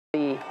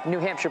the New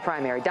Hampshire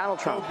primary. Donald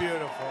Trump. So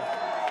beautiful.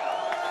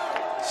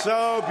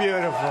 So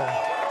beautiful.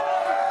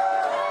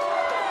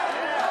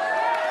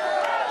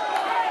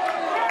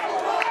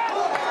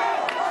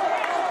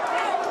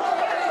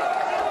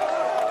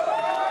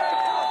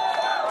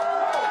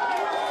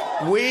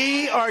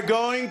 We are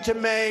going to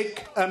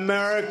make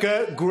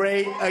America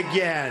great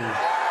again.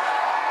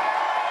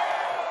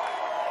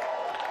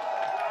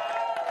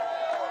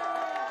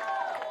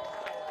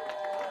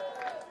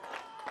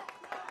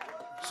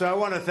 So I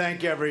want to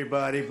thank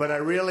everybody, but I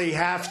really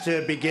have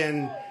to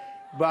begin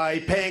by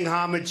paying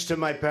homage to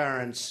my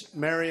parents.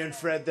 Mary and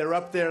Fred, they're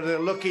up there, they're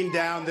looking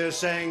down, they're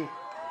saying,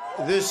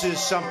 this is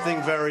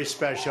something very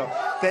special.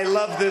 They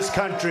love this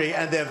country,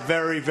 and they're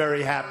very,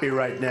 very happy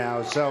right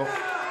now. So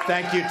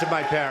thank you to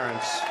my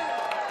parents.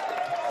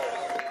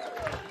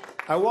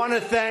 I want to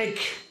thank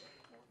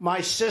my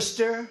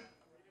sister,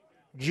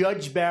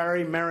 Judge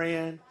Barry,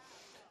 Marianne,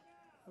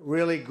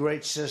 really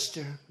great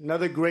sister.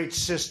 Another great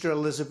sister,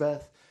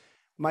 Elizabeth.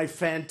 My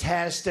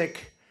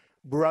fantastic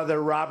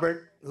brother,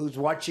 Robert, who's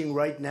watching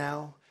right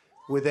now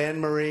with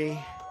Anne-Marie.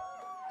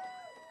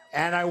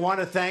 And I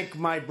want to thank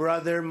my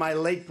brother, my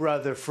late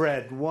brother,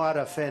 Fred. What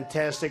a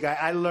fantastic guy.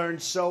 I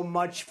learned so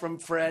much from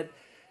Fred.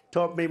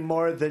 Taught me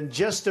more than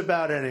just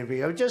about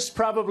anything. I'm just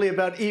probably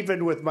about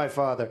even with my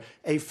father.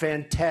 A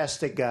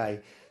fantastic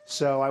guy.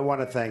 So I want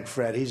to thank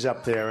Fred. He's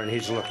up there and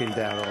he's looking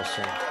down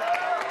also.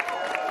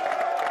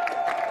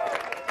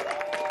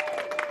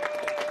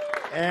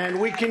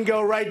 And we can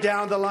go right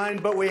down the line,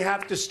 but we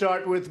have to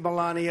start with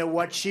Melania,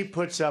 what she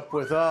puts up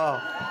with. Oh.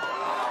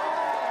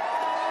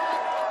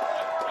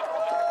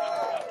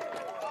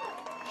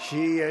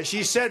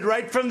 She said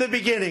right from the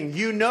beginning,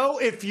 you know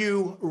if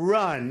you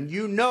run,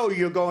 you know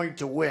you're going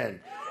to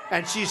win.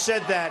 And she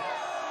said that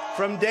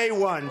from day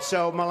one.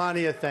 So,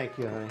 Melania, thank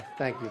you, honey.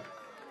 Thank you.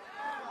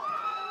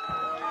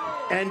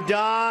 And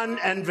Don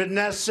and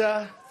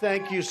Vanessa,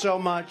 thank you so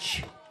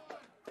much.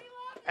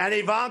 And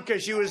Ivanka,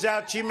 she was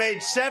out. She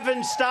made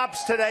 7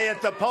 stops today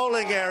at the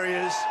polling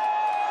areas.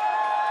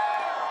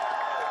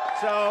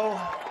 So,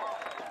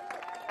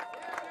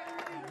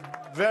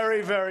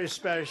 very, very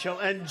special.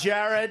 And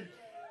Jared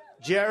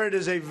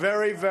is a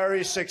very,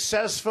 very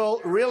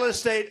successful real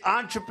estate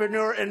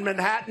entrepreneur in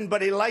Manhattan,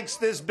 but he likes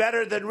this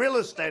better than real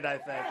estate, I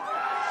think.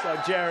 So,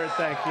 Jared,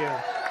 thank you.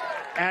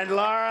 And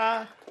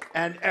Laura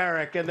and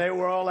Eric, and they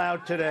were all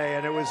out today,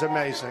 and it was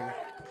amazing.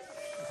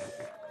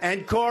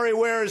 And Corey,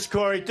 where is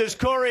Corey? Does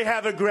Corey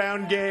have a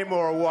ground game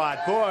or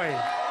what? Boy,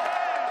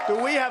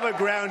 do we have a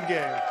ground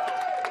game?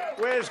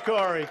 Where's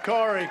Corey?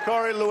 Corey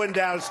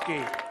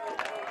Lewandowski.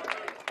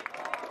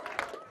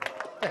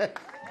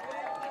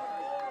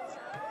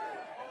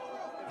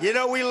 You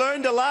know, we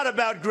learned a lot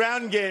about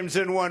ground games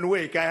in 1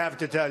 week, I have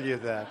to tell you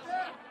that.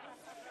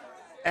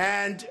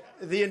 And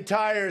the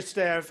entire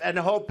staff, and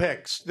Hope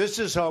Hicks. This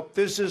is Hope,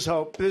 this is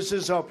Hope, this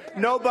is Hope.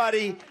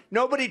 Nobody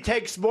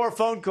takes more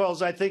phone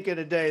calls, I think, in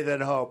a day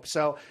than Hope.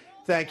 So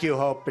thank you,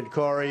 Hope and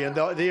Corey, and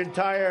the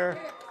entire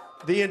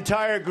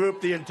group,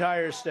 the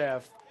entire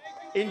staff.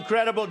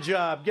 Incredible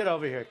job. Get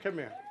over here. Come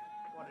here.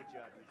 What a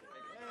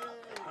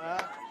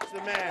job. It's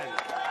the man.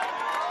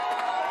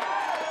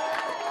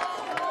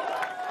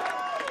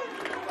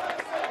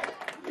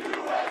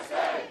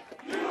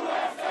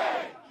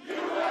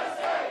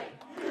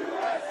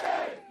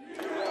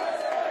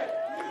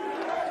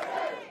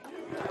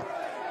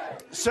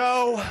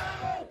 So,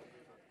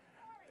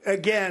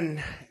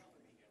 again,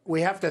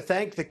 we have to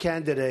thank the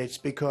candidates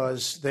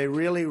because they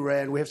really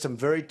ran. We have some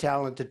very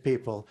talented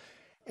people.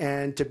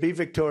 And to be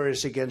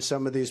victorious against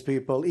some of these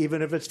people,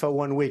 even if it's for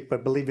 1 week,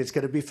 but believe me, it's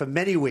going to be for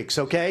many weeks,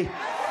 okay?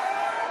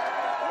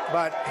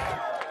 But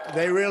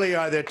they really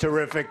are. They're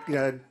terrific.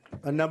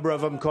 A number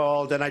of them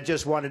called, and I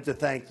just wanted to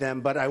thank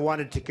them. But I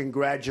wanted to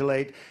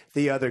congratulate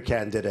the other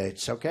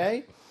candidates,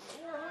 okay?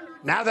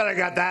 Now that I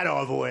got that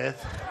over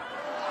with.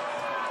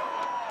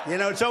 You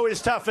know, it's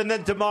always tough, and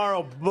then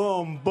tomorrow,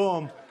 boom,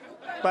 boom.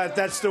 But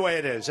that's the way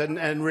it is,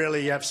 and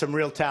really, you have some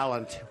real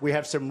talent. We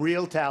have some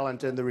real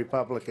talent in the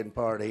Republican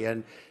Party,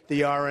 and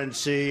the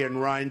RNC and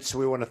Reince,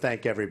 we want to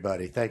thank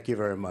everybody. Thank you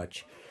very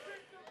much.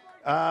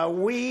 Yeah,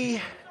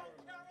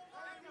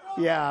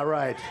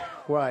 right.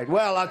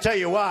 Well, I'll tell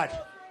you what.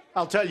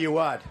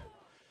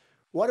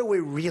 What do we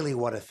really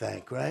want to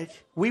thank, right?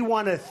 We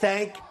want to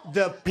thank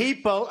the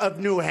people of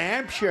New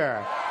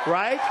Hampshire,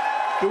 right?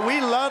 Do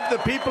we love the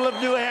people of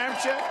New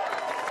Hampshire?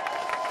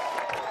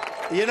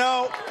 You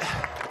know,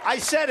 I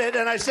said it,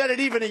 and I said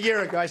it even a year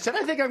ago. I said,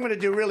 I think I'm going to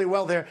do really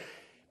well there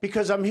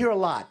because I'm here a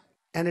lot,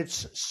 and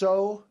it's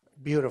so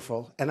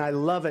beautiful, and I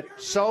love it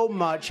so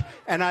much,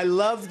 and I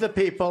love the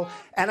people.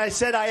 And I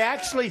said, I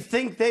actually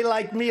think they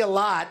like me a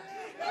lot.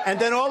 And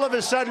then all of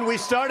a sudden, we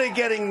started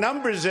getting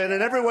numbers in,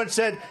 and everyone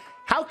said,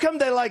 how come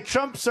they like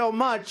Trump so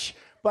much?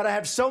 But I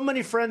have so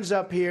many friends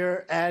up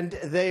here, and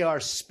they are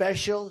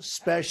special,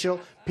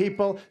 special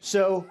people.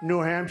 So, New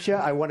Hampshire,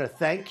 I want to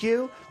thank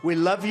you. We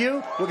love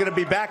you. We're going to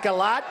be back a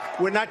lot.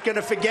 We're not going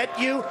to forget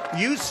you.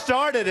 You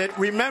started it.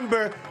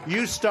 Remember,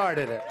 you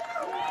started it.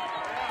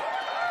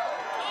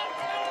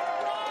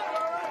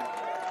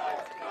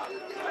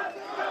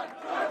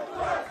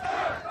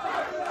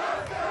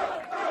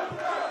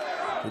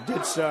 He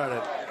did start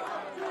it.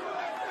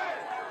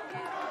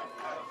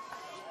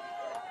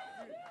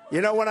 You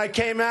know, when I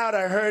came out,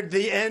 I heard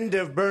the end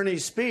of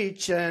Bernie's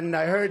speech, and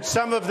I heard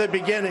some of the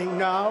beginning.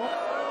 No.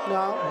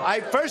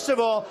 First of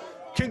all,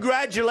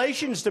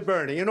 congratulations to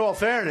Bernie. In all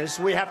fairness,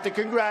 we have to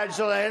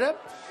congratulate him.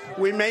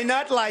 We may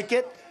not like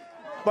it,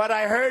 but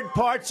I heard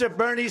parts of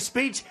Bernie's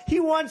speech. He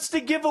wants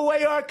to give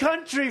away our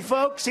country,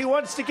 folks. He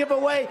wants to give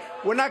away.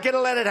 We're not going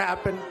to let it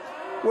happen.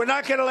 We're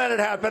not going to let it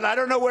happen. I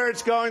don't know where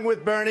it's going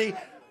with Bernie.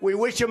 We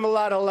wish him a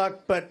lot of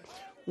luck, but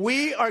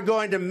we are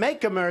going to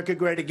make America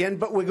great again,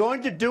 but we're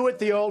going to do it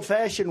the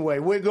old-fashioned way.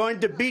 We're going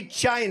to beat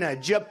China,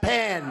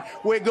 Japan.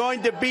 We're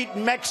going to beat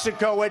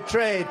Mexico at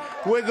trade.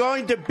 We're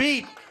going to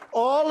beat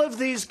all of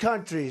these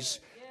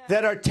countries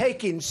that are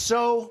taking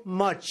so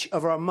much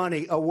of our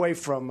money away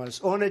from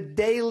us on a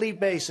daily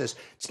basis.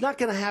 It's not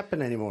going to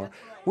happen anymore.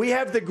 We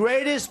have the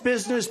greatest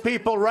business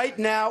people right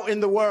now in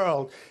the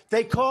world.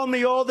 They call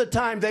me all the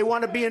time. They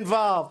want to be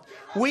involved.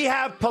 We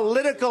have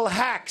political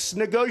hacks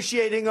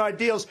negotiating our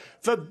deals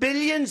for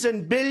billions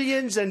and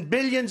billions and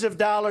billions of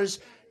dollars.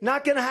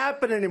 Not going to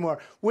happen anymore.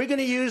 We're going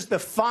to use the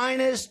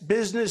finest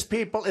business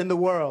people in the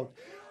world.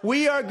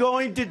 We are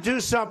going to do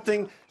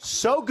something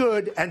so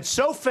good and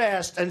so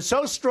fast and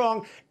so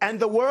strong, and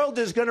the world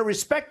is going to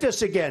respect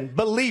us again.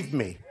 Believe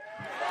me.